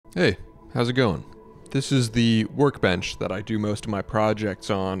Hey, how's it going? This is the Workbench that I do most of my projects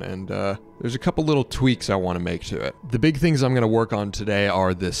on, and there's a couple little tweaks I want to make to it. The big things I'm going to work on today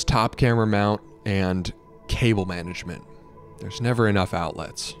are this top camera mount and cable management. There's never enough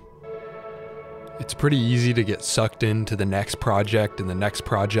outlets. It's pretty easy to get sucked into the next project and the next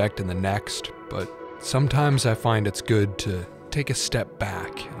project and the next, but sometimes I find it's good to take a step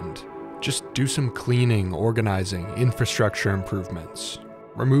back and just do some cleaning, organizing, infrastructure improvements,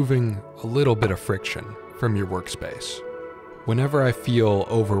 removing a little bit of friction from your workspace. Whenever I feel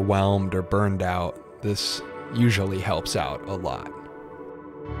overwhelmed or burned out, this usually helps out a lot.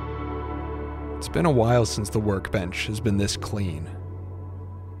 It's been a while since the Workbench has been this clean.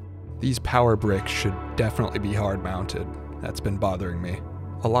 These power bricks should definitely be hard mounted. That's been bothering me.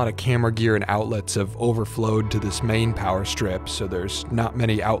 A lot of camera gear and outlets have overflowed to this main power strip, so there's not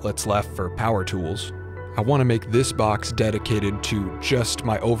many outlets left for power tools. I want to make this box dedicated to just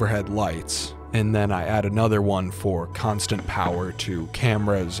my overhead lights, and then I add another one for constant power to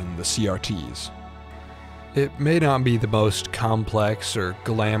cameras and the CRTs. It may not be the most complex or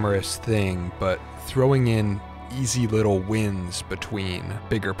glamorous thing, but throwing in easy little wins between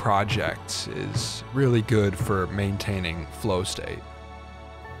bigger projects is really good for maintaining flow state.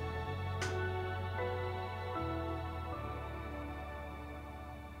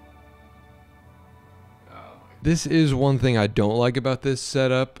 This is one thing I don't like about this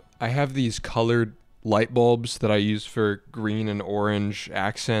setup. I have these colored light bulbs that I use for green and orange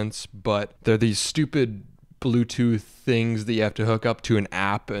accents, but they're these stupid Bluetooth things that you have to hook up to an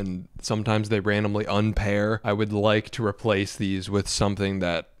app, and sometimes they randomly unpair. I would like to replace these with something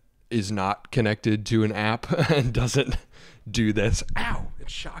that is not connected to an app and doesn't do this. Ow, it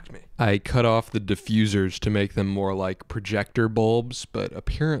shocked me. I cut off the diffusers to make them more like projector bulbs, but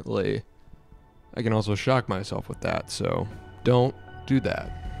apparently I can also shock myself with that, so don't do that.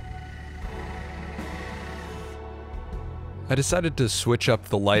 I decided to switch up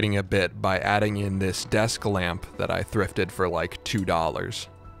the lighting a bit by adding in this desk lamp that I thrifted for like $2.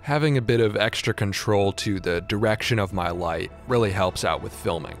 Having a bit of extra control to the direction of my light really helps out with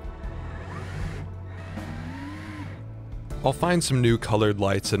filming. I'll find some new colored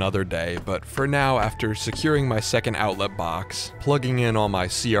lights another day, but for now, after securing my second outlet box, plugging in all my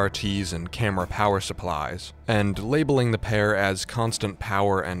CRTs and camera power supplies, and labeling the pair as constant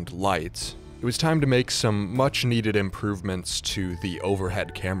power and lights, it was time to make some much needed improvements to the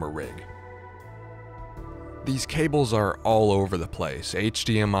overhead camera rig. These cables are all over the place,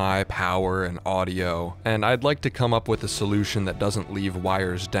 HDMI, power, and audio, and I'd like to come up with a solution that doesn't leave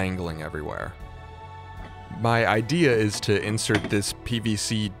wires dangling everywhere. My idea is to insert this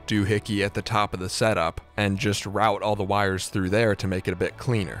PVC doohickey at the top of the setup and just route all the wires through there to make it a bit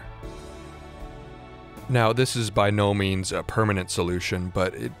cleaner. Now, this is by no means a permanent solution,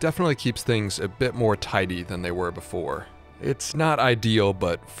 but it definitely keeps things a bit more tidy than they were before. It's not ideal,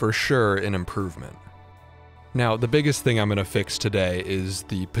 but for sure an improvement. Now, the biggest thing I'm going to fix today is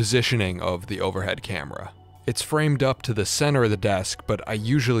the positioning of the overhead camera. It's framed up to the center of the desk, but I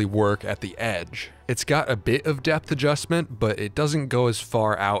usually work at the edge. It's got a bit of depth adjustment, but it doesn't go as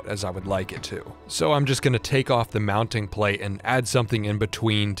far out as I would like it to. So I'm just going to take off the mounting plate and add something in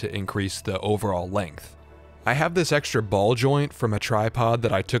between to increase the overall length. I have this extra ball joint from a tripod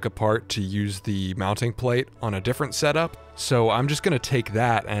that I took apart to use the mounting plate on a different setup, so I'm just going to take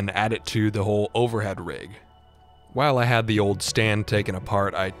that and add it to the whole overhead rig. While I had the old stand taken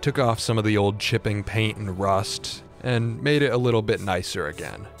apart, I took off some of the old chipping paint and rust and made it a little bit nicer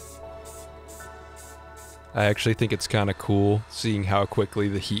again. I actually think it's kind of cool seeing how quickly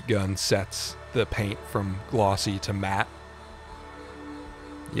the heat gun sets the paint from glossy to matte.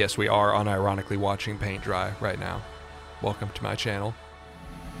 Yes, we are unironically watching paint dry right now. Welcome to my channel.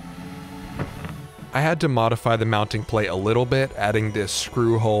 I had to modify the mounting plate a little bit, adding this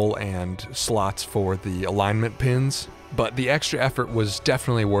screw hole and slots for the alignment pins, but the extra effort was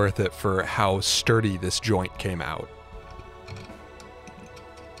definitely worth it for how sturdy this joint came out.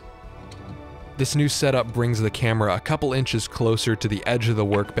 This new setup brings the camera a couple inches closer to the edge of the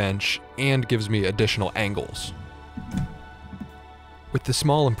workbench and gives me additional angles. With the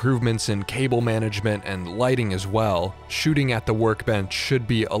small improvements in cable management and lighting as well, shooting at the workbench should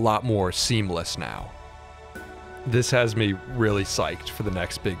be a lot more seamless now. This has me really psyched for the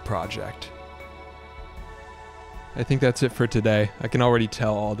next big project. I think that's it for today. I can already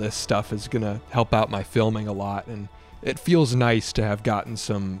tell all this stuff is gonna help out my filming a lot, and it feels nice to have gotten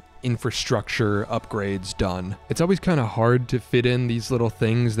some infrastructure upgrades done. It's always kind of hard to fit in these little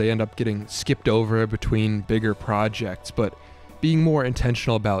things. They end up getting skipped over between bigger projects, but being more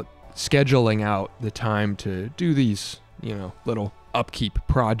intentional about scheduling out the time to do these, little upkeep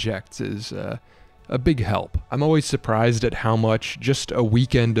projects is a big help. I'm always surprised at how much just a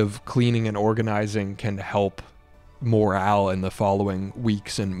weekend of cleaning and organizing can help morale in the following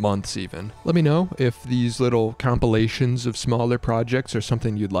weeks and months even. Let me know if these little compilations of smaller projects are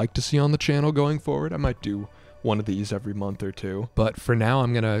something you'd like to see on the channel going forward. I might do one of these every month or two. But for now,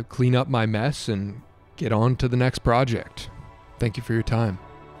 I'm gonna clean up my mess and get on to the next project. Thank you for your time.